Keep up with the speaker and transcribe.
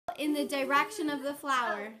in the direction of the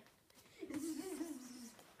flower.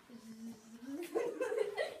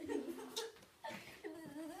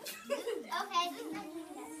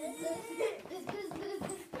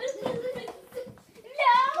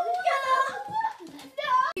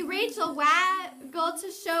 No. Rachel, waggle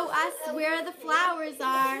to show us where the flowers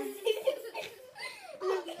are.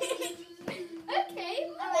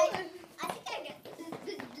 Okay. Alright. I think I get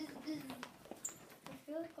this. I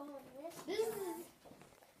feel like going this.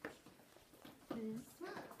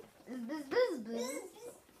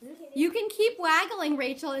 You can keep waggling,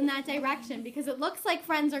 Rachel, in that direction because it looks like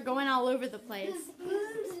friends are going all over the place.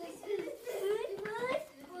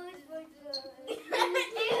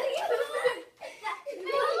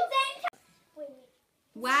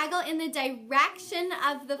 Waggle in the direction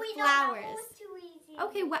of the flowers.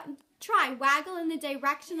 Okay, try. Waggle in the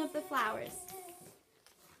direction of the flowers.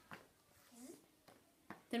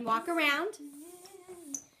 Then walk around.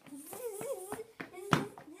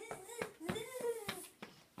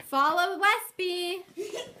 Follow Westby.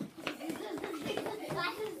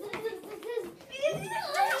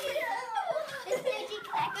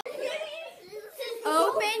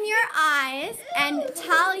 Open your eyes and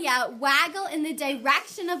Talia, waggle in the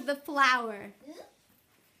direction of the flower.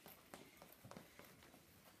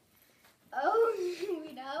 Oh,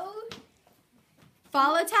 we know.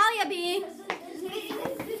 Follow Talia, B.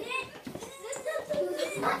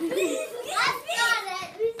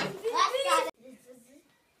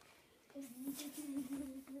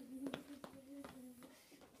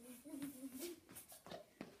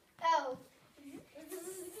 Oh.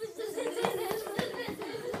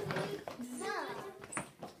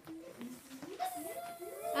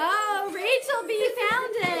 Oh, Rachel B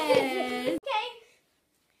found it.